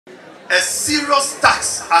a serious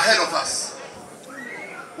tax ahead of us.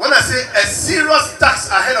 When I say a serious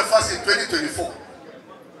tax ahead of us in 2024,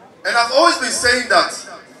 and I've always been saying that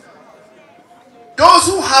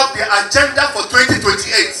those who have the agenda for 2028,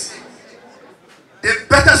 they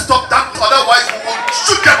better stop that, otherwise we will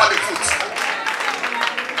shoot them on the foot.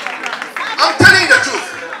 I'm telling you the truth.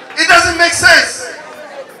 It doesn't make sense.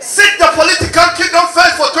 Seek the political kingdom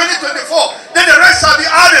first for 2024, then the rest shall be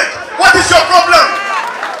added. What is your problem?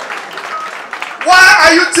 Why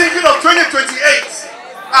are you thinking of 2028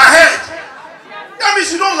 ahead? That means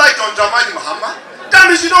you don't like anti-Mahama. That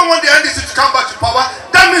means you don't want the NDC to come back to power.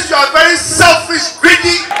 That means you are very selfish,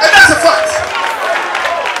 greedy, and that's a fact.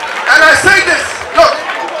 And I say this, look,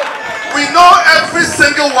 we know every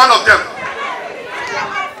single one of them.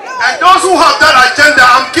 And those who have that agenda,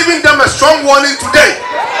 I'm giving them a strong warning today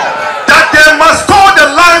that they must toe the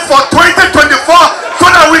line for 2024 so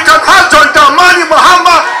that we can have John Dramani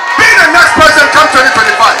Mahama being the next president come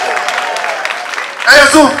 2025. Hey,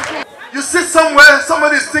 Yazoo, you sit somewhere,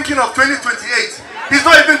 somebody is thinking of 2028. He's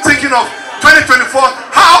not even thinking of 2024.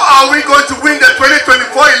 How are we going to win the 2024